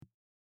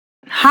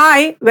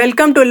Hi,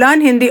 welcome to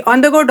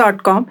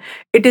learnhindiOnTheGo.com.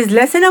 It is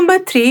lesson number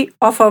 3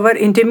 of our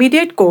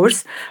intermediate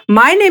course.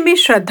 My name is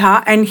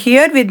Shraddha and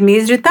here with me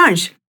is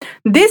Ritansh.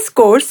 This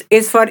course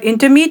is for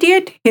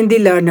intermediate Hindi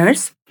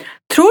learners.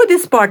 Through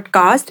this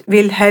podcast,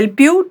 we'll help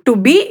you to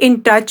be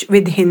in touch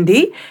with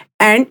Hindi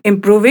and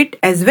improve it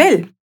as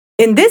well.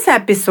 In this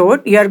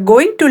episode, you are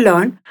going to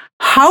learn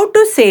how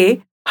to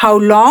say how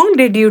long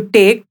did you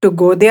take to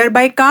go there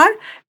by car,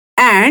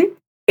 and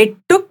it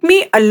took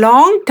me a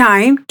long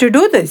time to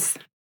do this.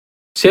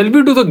 Shall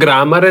we do the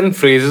grammar and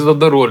phrases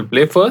of the role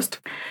play first?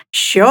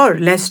 Sure,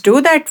 let's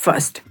do that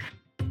first.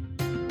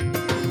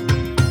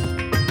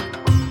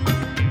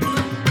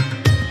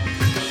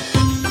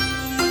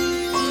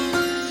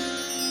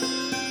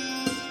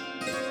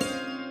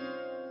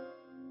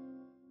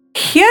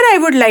 Here I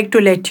would like to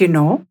let you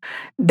know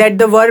that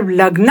the verb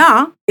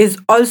lagna is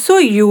also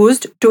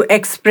used to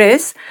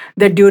express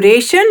the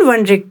duration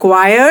one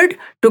required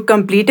to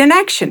complete an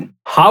action.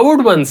 How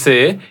would one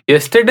say,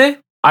 yesterday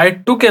I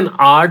took an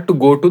hour to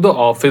go to the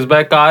office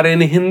by car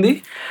in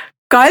Hindi?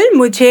 कल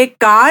मुझे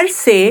car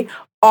से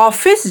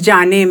office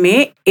जाने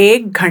में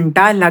 1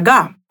 घंटा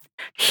लगा.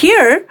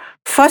 Here,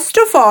 first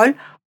of all,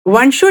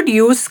 one should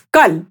use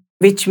kal,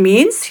 which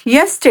means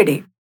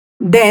yesterday.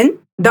 Then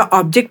the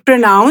object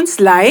pronouns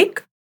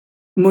like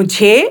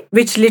मुझे,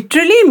 which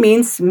literally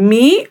means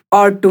me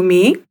or to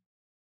me,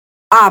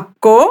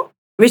 आपको,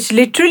 which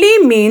literally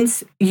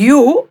means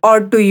you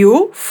or to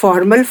you,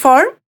 formal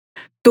form,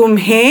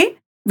 तुम्हें,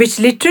 which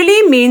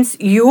literally means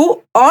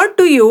you or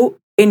to you,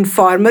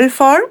 informal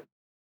form,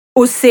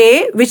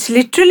 उसे, which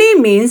literally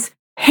means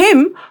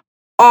him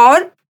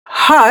or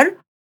her,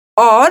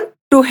 or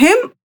to him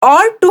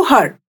or to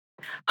her,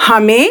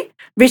 हमें,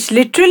 which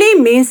literally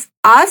means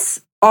us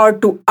or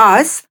to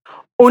us,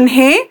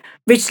 उन्हें,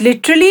 which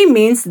literally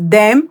means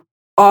them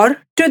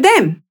or to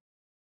them.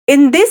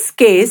 In this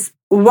case,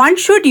 one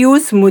should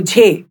use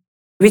मुझे,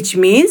 which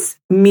means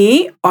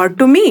me or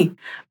to me.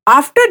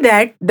 After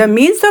that, the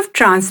means of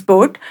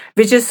transport,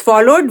 which is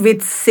followed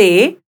with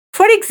से.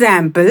 For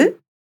example,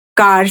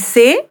 car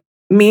से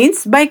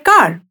means by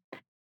car.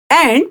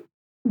 And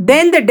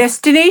then the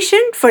destination,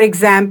 for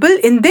example,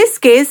 in this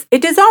case,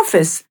 it is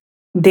office.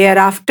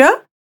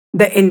 Thereafter,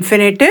 the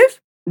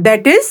infinitive,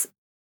 that is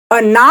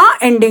a na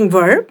ending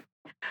verb,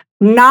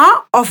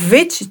 na of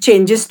which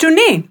changes to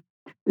ne,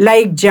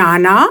 like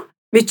jana,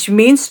 which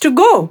means to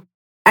go,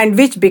 and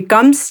which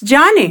becomes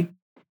jane,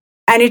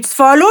 and it's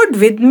followed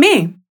with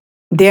me.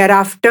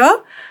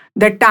 Thereafter,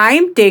 the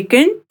time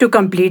taken to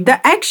complete the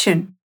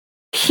action.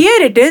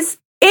 Here it is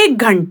 1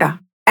 ghanta,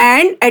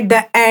 and at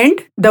the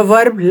end, the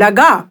verb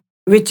laga,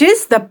 which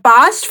is the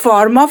past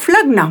form of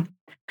lagna,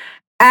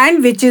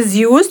 and which is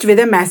used with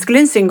a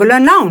masculine singular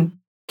noun.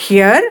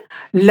 Here,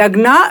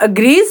 lagna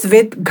agrees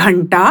with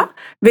ghanta,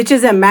 which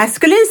is a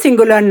masculine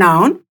singular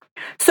noun.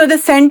 So the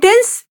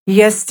sentence,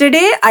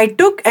 yesterday I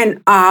took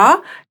an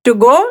hour to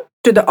go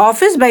to the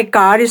office by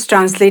car, is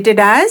translated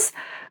as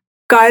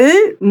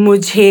कल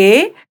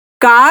मुझे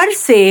car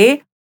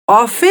से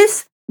office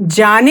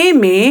जाने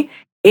में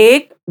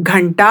 1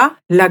 घंटा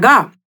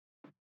लगा.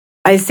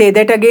 I'll say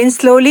that again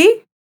slowly.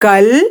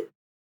 कल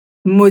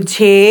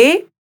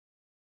मुझे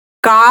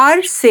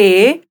car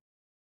से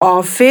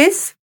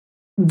ऑफिस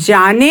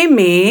जाने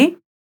में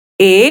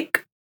 1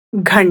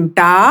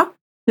 घंटा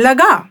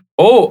लगा.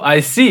 Oh,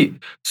 I see.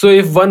 So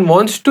if one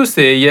wants to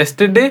say,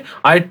 yesterday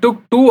I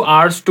took 2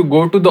 hours to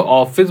go to the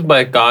office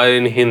by car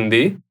in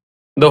Hindi,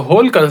 the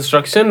whole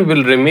construction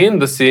will remain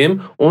the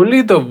same,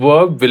 only the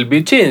verb will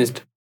be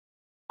changed.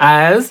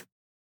 As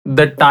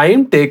the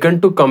time taken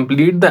to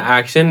complete the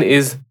action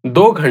is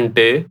 2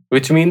 ghante,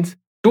 which means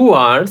 2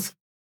 hours,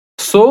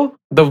 so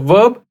the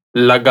verb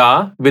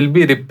laga will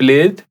be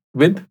replaced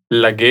with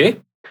lage,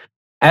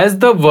 as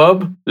the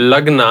verb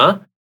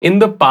lagna in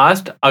the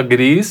past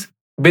agrees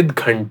with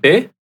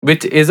ghante,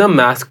 which is a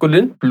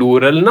masculine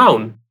plural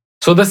noun.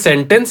 So the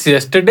sentence,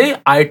 yesterday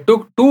I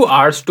took 2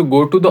 hours to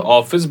go to the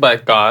office by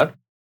car,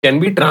 can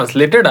be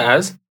translated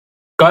as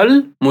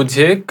कल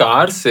मुझे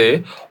car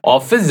से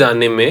office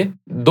जाने में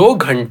 2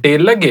 घंटे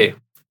लगे.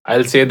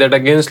 I'll say that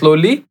again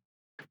slowly.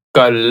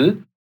 कल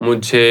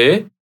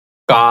मुझे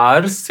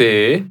car से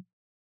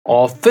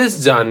ऑफिस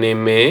जाने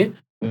में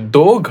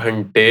 2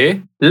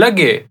 घंटे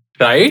लगे.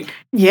 Right?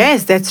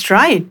 Yes, that's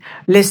right.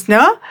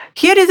 Listener,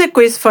 here is a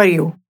quiz for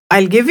you.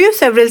 I'll give you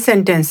several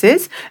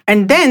sentences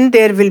and then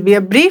there will be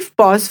a brief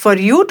pause for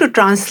you to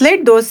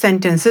translate those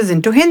sentences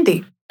into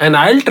Hindi. And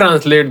I'll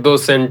translate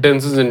those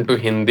sentences into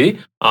Hindi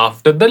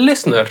after the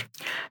listener.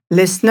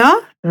 Listener,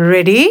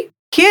 ready?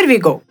 Here we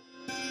go.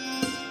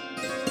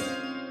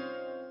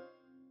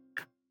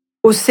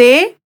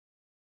 उसे,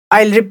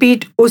 I'll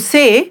repeat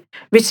उसे,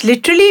 which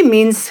literally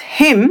means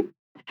him.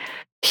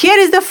 Here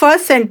is the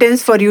first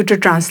sentence for you to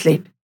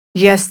translate.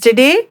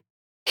 Yesterday,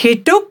 he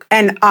took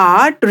an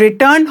hour to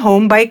return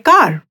home by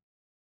car.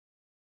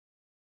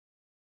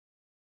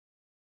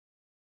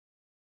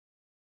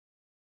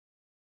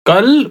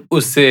 कल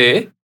उसे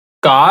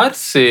car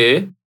से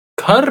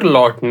घर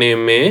लौटने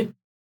में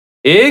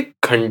 1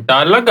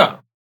 घंटा लगा.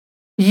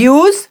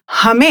 Use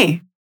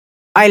हमें.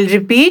 I'll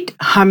repeat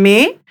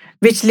हमें,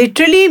 which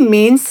literally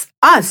means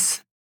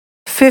us.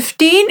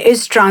 15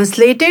 is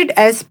translated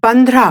as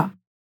 15.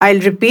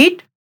 I'll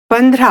repeat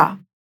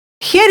 15.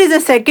 Here is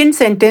a second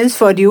sentence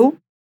for you.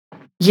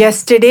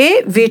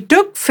 Yesterday we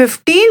took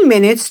 15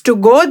 minutes to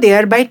go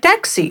there by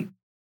taxi.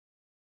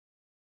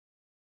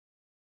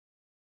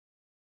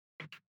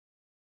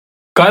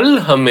 कल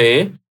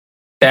हमें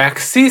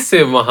टैक्सी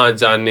से वहां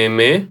जाने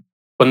में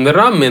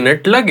 15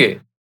 मिनट लगे.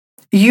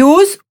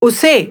 Use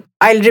उसे.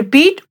 I'll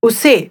repeat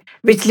उसे,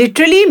 which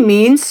literally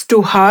means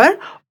to her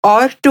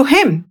or to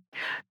him.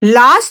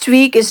 Last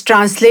week is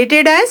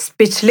translated as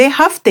पिछले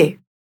हफ्ते.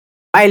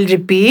 I'll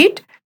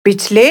repeat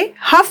पिछले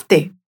हफ्ते.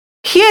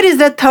 Here is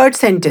the third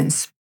sentence.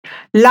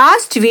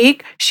 Last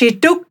week she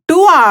took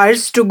 2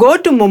 hours to go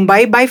to Mumbai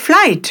by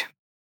flight.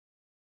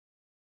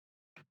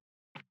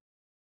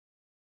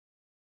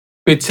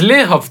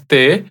 पिछले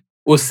हफ्ते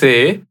उसे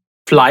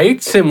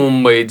flight से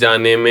मुंबई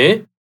जाने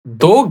में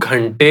 2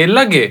 घंटे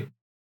लगे.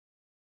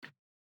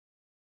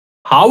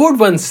 How would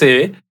one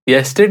say,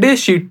 yesterday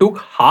she took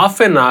half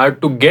an hour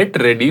to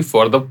get ready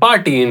for the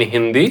party in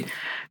Hindi?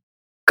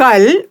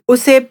 कल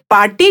उसे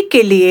पार्टी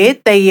के लिए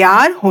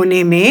तैयार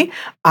होने में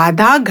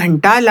आधा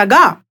घंटा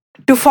लगा.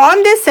 To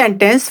form this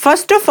sentence,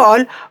 first of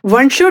all,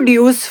 one should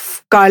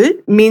use kal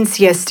means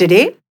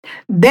yesterday,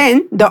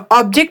 then the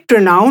object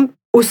pronoun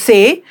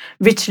उसे,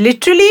 which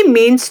literally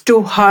means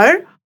to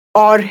her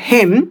or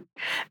him,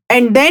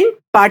 and then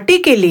party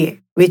के लिए,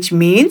 which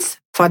means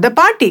for the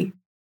party.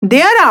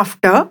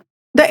 Thereafter,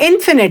 the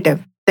infinitive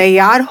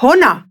तैयार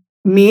होना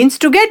means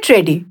to get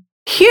ready.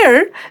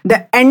 Here,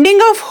 the ending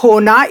of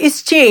होना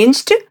is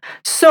changed,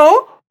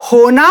 so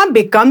होना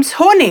becomes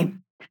होने.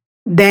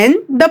 Then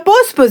the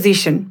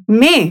postposition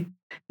में.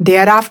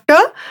 Thereafter,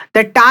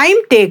 the time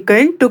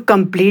taken to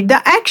complete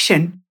the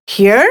action.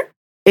 Here,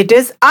 it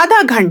is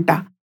आधा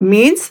घंटा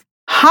means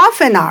half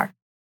an hour.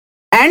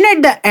 And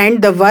at the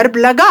end, the verb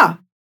laga,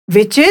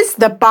 which is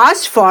the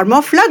past form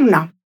of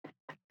lagna,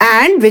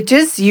 and which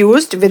is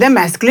used with a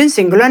masculine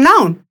singular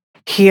noun.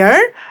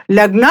 Here,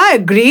 lagna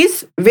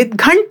agrees with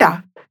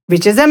ghanta,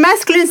 which is a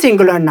masculine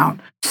singular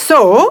noun.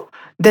 So,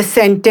 the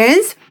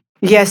sentence,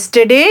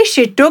 yesterday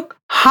she took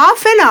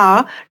half an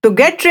hour to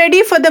get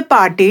ready for the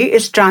party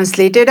is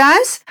translated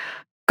as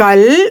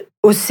कल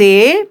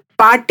उसे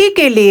party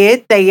के लिए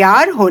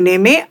तैयार होने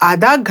में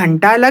आधा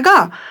घंटा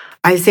लगा.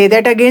 I'll say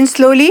that again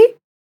slowly.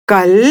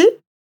 कल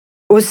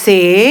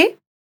उसे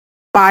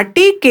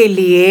पार्टी के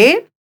लिए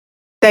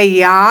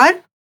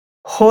तैयार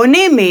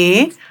होने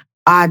में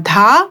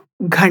आधा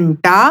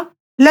घंटा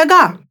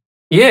लगा.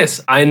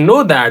 Yes, I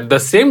know that the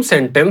same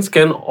sentence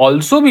can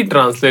also be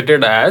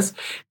translated as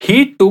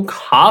he took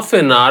half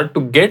an hour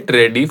to get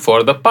ready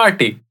for the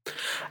party.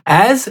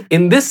 As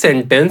in this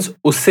sentence,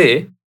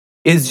 usse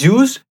is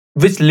used,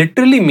 which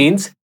literally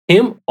means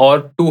him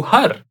or to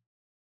her.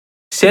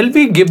 Shall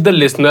we give the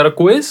listener a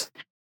quiz?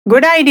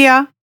 Good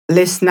idea.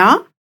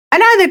 Listener,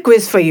 another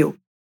quiz for you.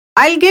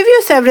 I'll give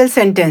you several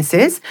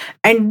sentences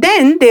and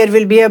then there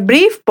will be a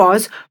brief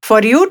pause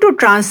for you to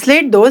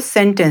translate those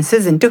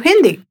sentences into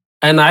Hindi.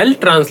 And I'll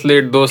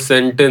translate those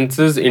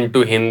sentences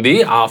into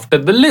Hindi after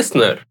the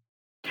listener.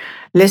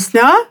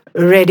 Listener,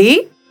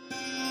 ready?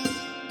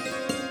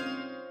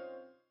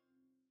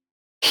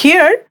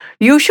 Here,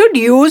 you should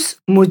use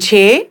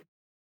mujhe,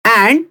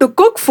 and to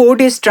cook food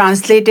is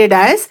translated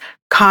as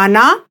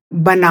khana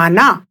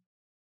banana.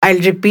 I'll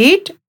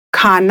repeat,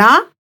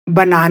 khana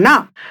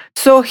banana.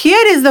 So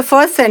here is the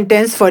first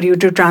sentence for you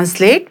to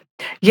translate.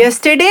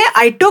 Yesterday,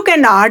 I took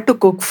an hour to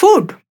cook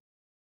food.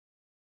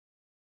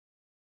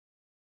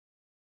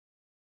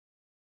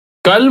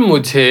 कल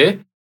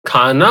मुझे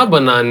खाना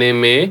बनाने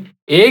में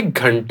 1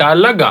 घंटा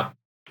लगा.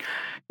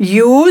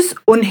 Use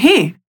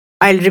उन्हें.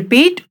 I'll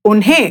repeat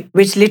उन्हें,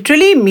 which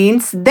literally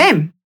means them.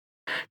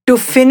 To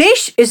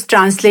finish is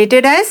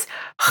translated as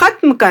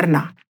खत्म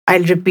करना.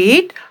 I'll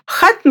repeat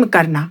खत्म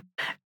करना.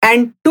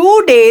 And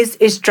 2 days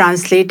is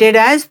translated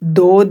as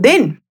 2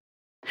 दिन.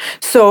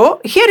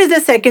 So here is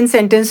the second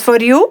sentence for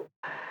you.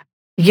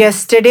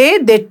 Yesterday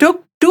they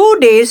took 2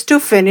 days to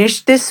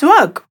finish this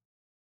work.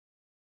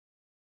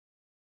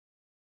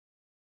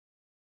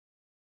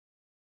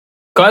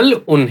 कल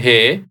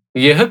उन्हें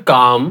यह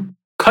काम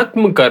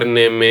खत्म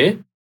करने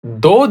में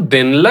 2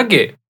 दिन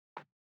लगे.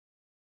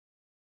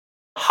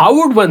 How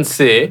would one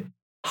say,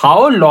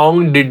 how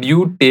long did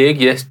you take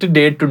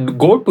yesterday to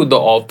go to the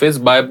office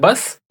by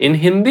bus in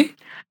Hindi?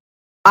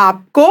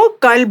 आपको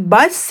कल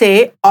बस से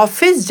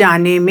ऑफिस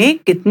जाने में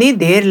कितनी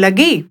देर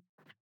लगी?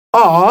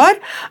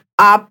 और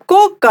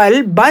आपको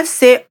कल बस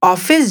से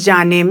ऑफिस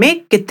जाने में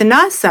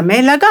कितना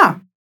समय लगा?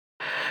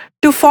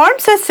 To form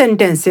such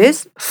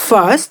sentences,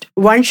 first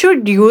one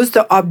should use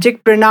the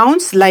object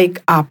pronouns like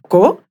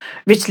आपको,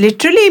 which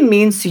literally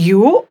means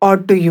you or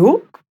to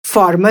you,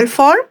 formal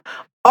form,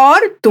 or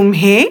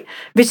तुम्हें,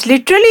 which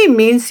literally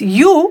means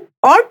you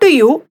or to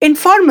you,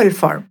 informal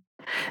form.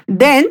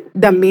 Then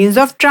the means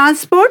of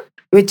transport,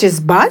 which is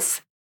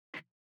bus,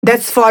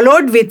 that's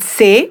followed with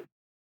say.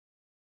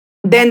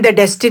 Then the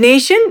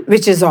destination,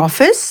 which is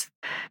office.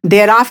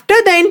 Thereafter,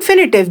 the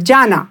infinitive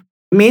jana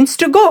means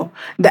to go,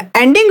 the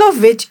ending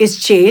of which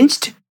is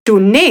changed to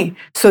ne.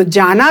 So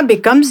jana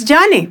becomes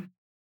jane.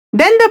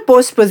 Then the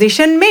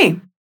postposition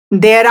में.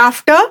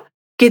 Thereafter,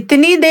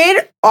 कितनी देर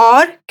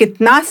और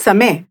कितना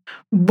समय,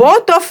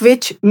 both of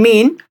which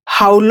mean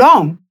how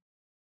long.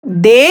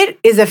 There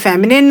is a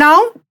feminine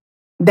noun,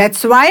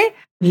 that's why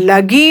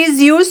lagi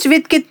is used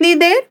with kitni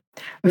der,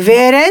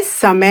 whereas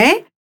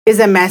samay is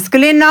a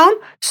masculine noun,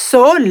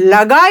 so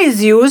laga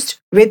is used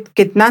with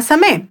kitna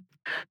samay.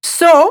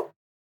 So,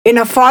 in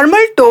a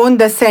formal tone,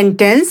 the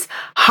sentence,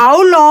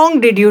 how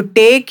long did you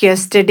take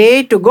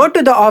yesterday to go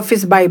to the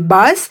office by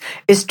bus,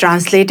 is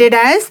translated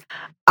as,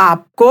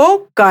 आपको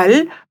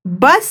कल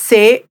बस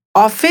से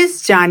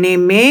office जाने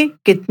में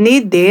कितनी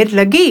देर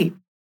लगी.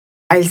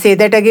 I'll say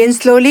that again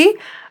slowly.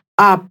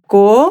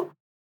 आपको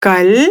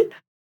कल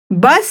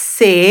बस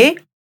से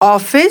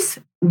ऑफिस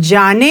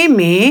जाने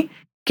में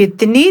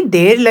कितनी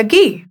देर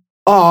लगी,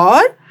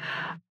 और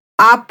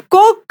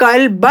आपको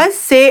कल बस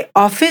से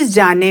ऑफिस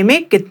जाने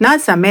में कितना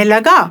समय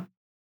लगा.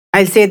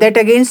 I'll say that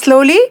again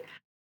slowly.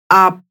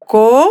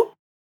 आपको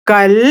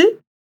कल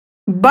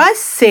बस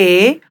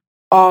से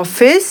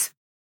ऑफिस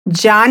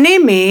जाने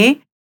में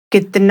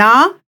कितना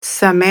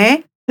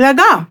समय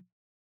लगा.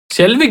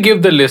 Shall we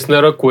give the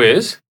listener a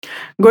quiz?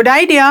 Good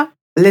idea.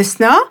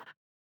 Listener,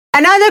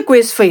 another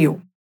quiz for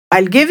you.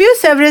 I'll give you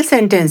several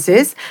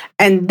sentences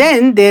and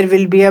then there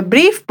will be a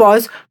brief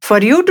pause for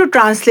you to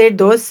translate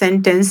those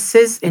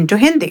sentences into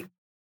Hindi.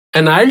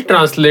 And I'll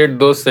translate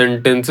those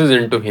sentences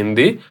into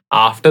Hindi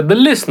after the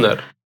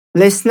listener.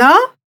 Listener,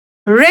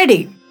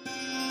 ready.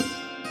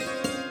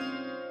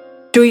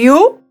 To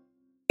you,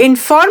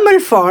 informal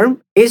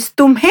form is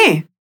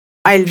तुम्हें.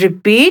 I'll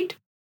repeat,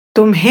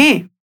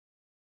 तुम्हें.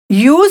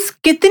 Use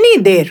कितनी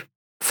देर,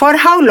 for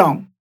how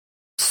long.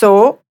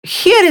 So,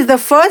 here is the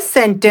first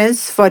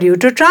sentence for you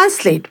to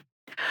translate.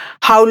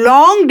 How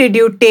long did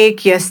you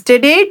take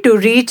yesterday to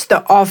reach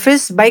the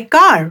office by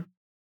car?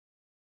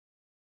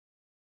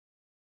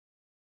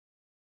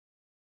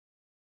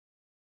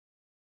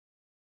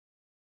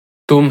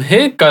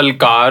 तुम्हें कल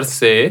car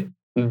से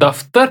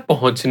दफ्तर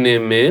पहुंचने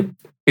में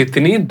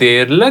कितनी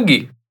देर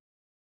लगी?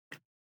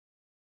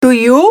 To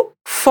you,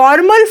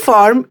 formal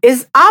form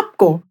is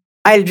आपको.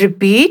 I'll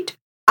repeat,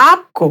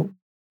 आपको.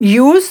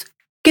 Use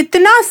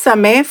कितना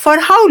समय for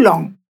how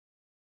long.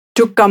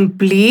 To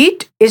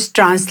complete is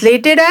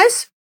translated as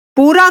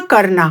पूरा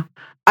करना.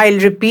 I'll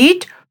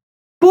repeat,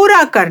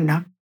 पूरा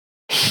करना.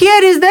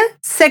 Here is the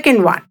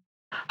second one.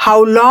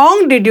 How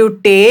long did you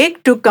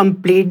take to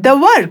complete the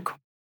work?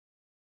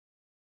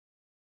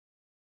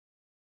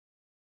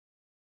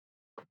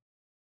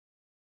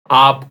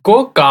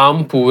 आपको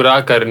काम पूरा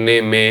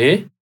करने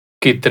में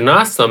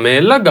कितना समय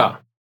लगा?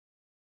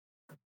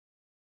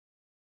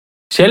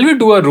 Shall we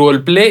do a role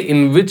play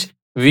in which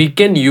we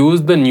can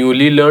use the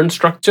newly learned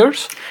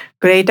structures?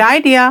 Great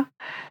idea.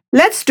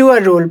 Let's do a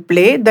role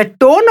play, the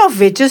tone of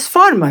which is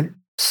formal.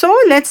 So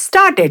let's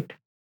start it.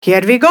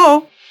 Here we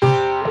go.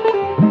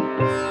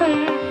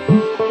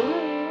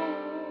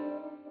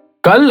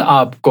 कल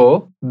आपको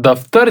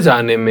दफ्तर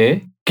जाने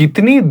में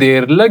कितनी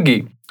देर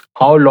लगी?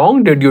 How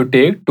long did you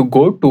take to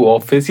go to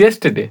office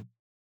yesterday?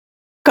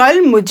 कल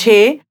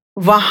मुझे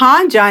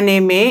वहां जाने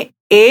में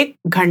 1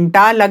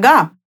 घंटा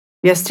लगा.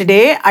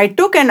 Yesterday I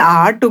took an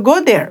hour to go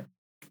there.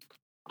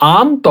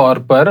 आम तौर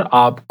पर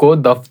आपको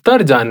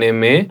दफ्तर जाने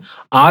में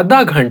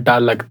आधा घंटा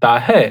लगता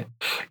है.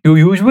 You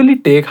usually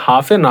take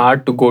half an hour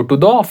to go to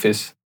the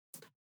office.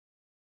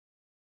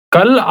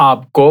 कल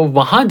आपको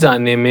वहां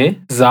जाने में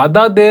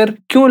ज्यादा देर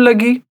क्यों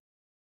लगी?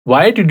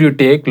 Why did you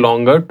take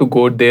longer to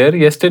go there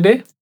yesterday?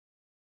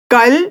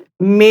 कल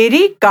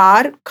मेरी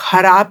कार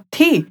खराब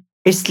थी,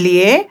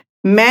 इसलिए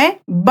मैं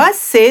बस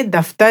से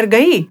दफ्तर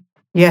गई.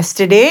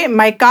 Yesterday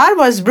my car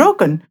was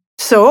broken,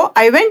 so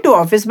I went to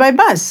office by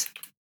bus.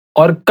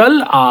 और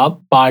कल आप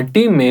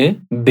पार्टी में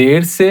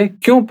देर से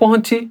क्यों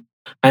पहुंची?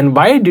 And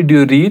why did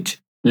you reach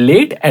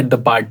late at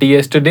the party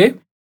yesterday?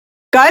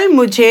 कल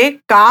मुझे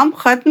काम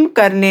खत्म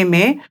करने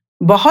में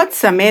बहुत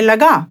समय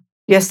लगा.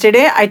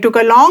 Yesterday I took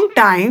a long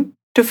time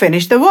to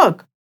finish the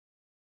work.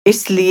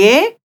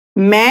 इसलिए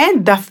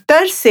मैं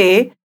दफ्तर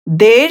से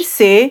देर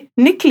से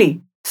निकली.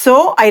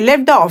 So I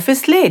left the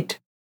office late.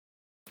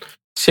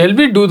 Shall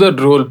we do the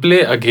role play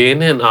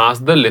again and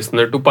ask the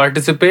listener to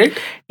participate?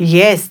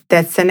 Yes,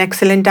 that's an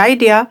excellent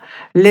idea.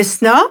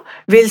 Listener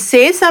will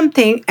say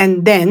something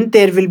and then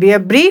there will be a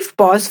brief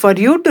pause for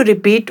you to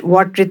repeat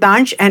what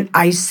Ritansh and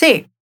I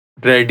say.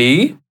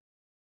 Ready?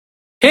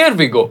 Here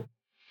we go.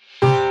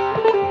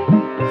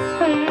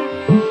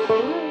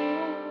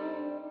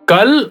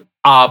 कल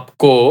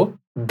आपको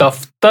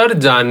दफ्तर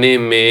जाने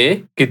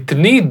में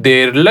कितनी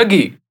देर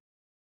लगी?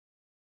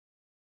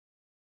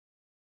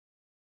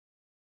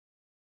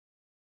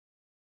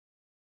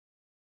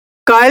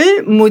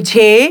 कल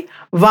मुझे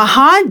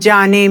वहां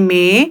जाने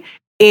में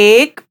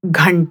 1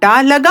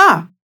 घंटा लगा.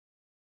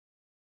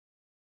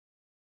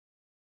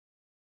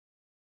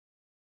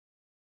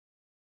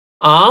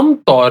 आम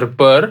तौर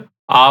पर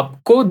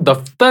आपको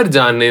दफ्तर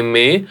जाने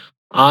में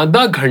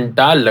आधा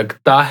घंटा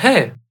लगता है।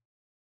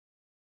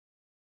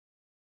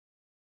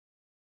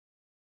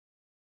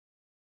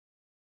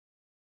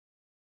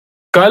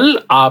 कल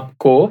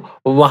आपको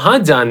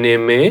वहां जाने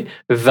में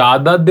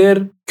ज्यादा देर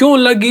क्यों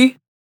लगी?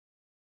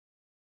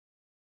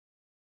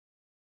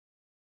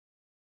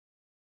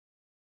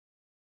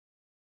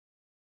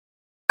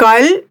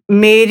 कल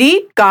मेरी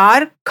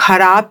कार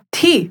खराब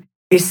थी,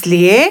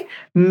 इसलिए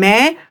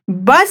मैं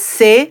बस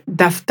से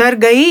दफ्तर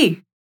गई।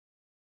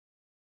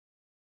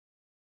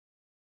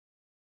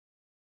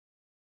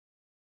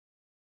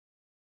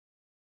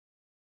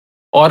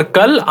 और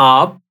कल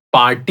आप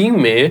पार्टी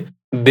में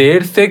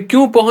देर से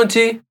क्यों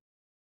पहुंची?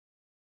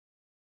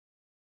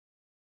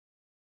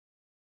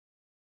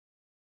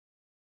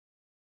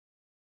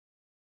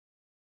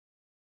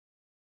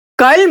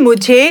 कल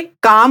मुझे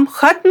काम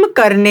खत्म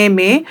करने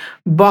में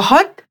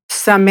बहुत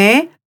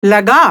समय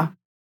लगा।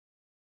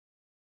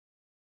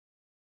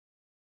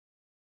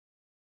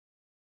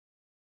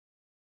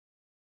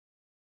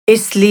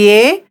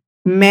 इसलिए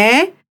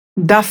मैं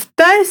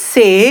दफ्तर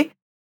से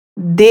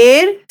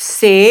देर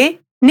से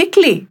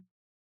निकली।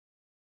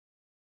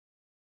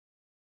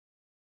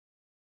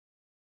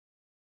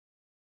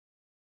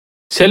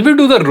 Shall we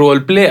do the role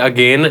play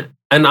again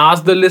and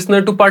ask the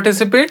listener to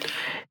participate?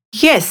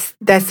 Yes,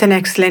 that's an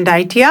excellent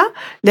idea.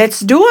 Let's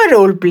do a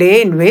role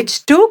play in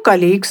which two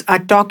colleagues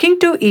are talking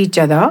to each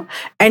other,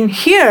 and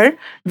here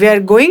we are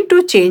going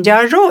to change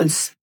our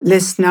roles.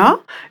 Listener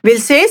will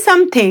say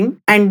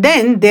something, and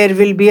then there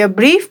will be a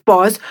brief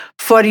pause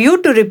for you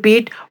to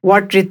repeat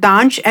what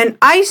Ritansh and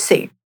I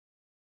say.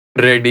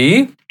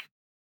 Ready?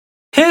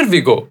 Here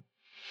we go.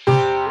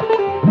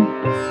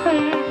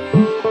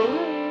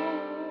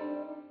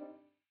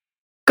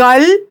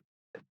 कल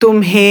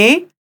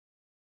तुम्हें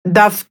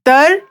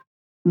दफ्तर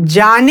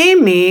जाने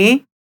में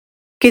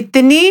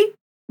कितनी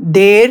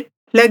देर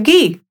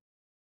लगी?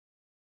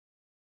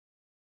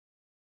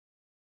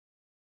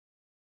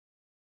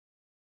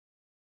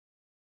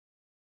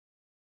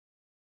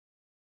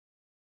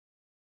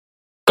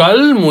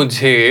 कल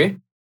मुझे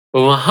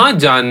वहां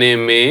जाने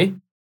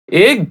में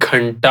 1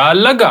 घंटा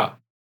लगा।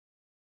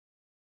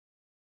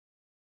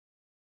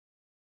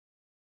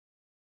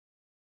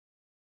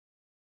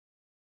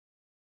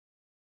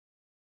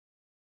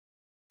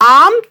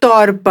 आम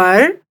तौर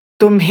पर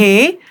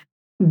तुम्हें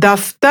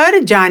दफ्तर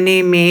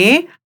जाने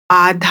में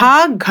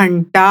आधा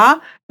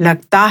घंटा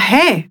लगता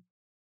है।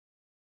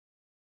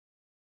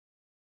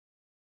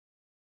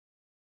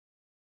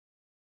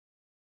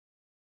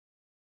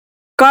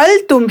 कल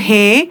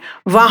तुम्हें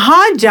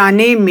वहां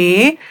जाने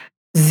में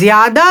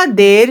ज्यादा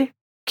देर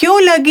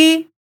क्यों लगी?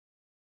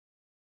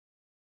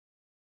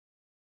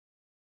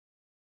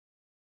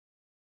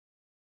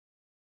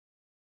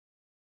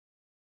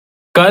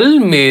 कल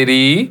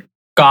मेरी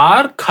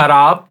कार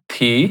खराब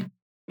थी,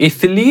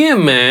 इसलिए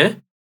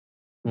मैं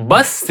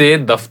बस से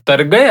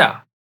दफ्तर गया।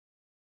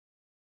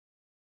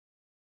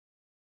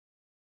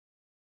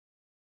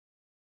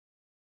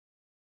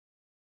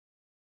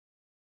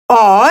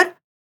 और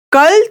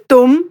कल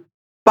तुम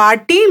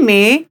पार्टी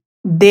में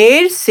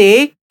देर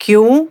से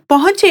क्यों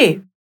पहुंचे?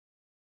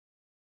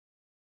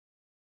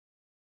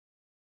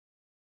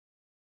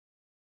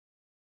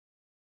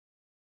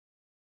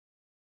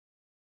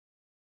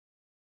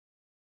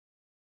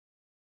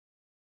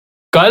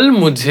 कल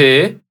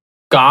मुझे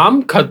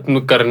काम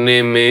खत्म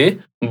करने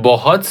में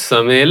बहुत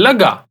समय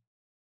लगा।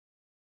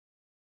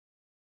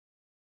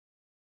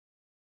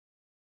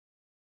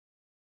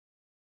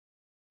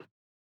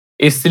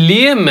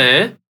 इसलिए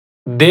मैं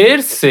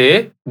देर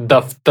से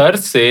दफ्तर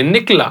से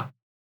निकला।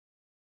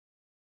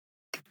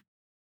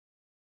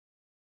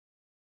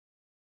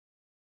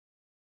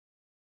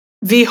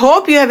 We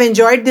hope you have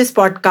enjoyed this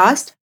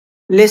podcast.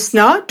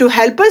 Listener, to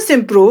help us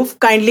improve,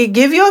 kindly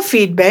give your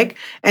feedback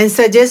and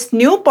suggest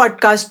new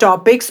podcast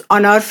topics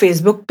on our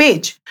Facebook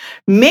page.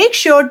 Make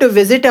sure to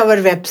visit our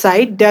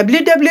website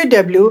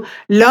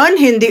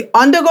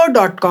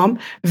www.learnhindiondego.com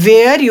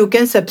where you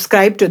can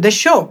subscribe to the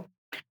show.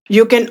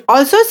 You can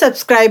also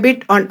subscribe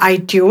it on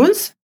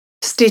iTunes,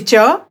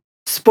 Stitcher,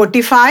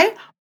 Spotify,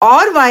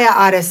 or via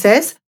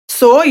RSS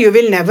so you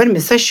will never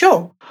miss a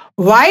show.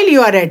 While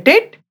you are at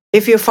it,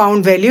 if you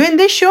found value in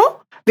this show,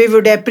 we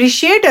would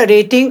appreciate a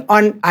rating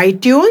on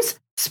iTunes,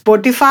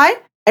 Spotify,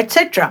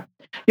 etc.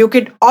 You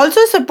could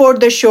also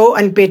support the show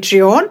on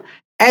Patreon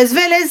as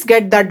well as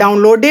get the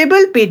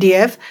downloadable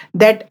PDF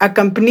that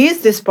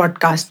accompanies this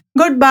podcast.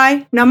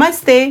 Goodbye.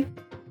 Namaste.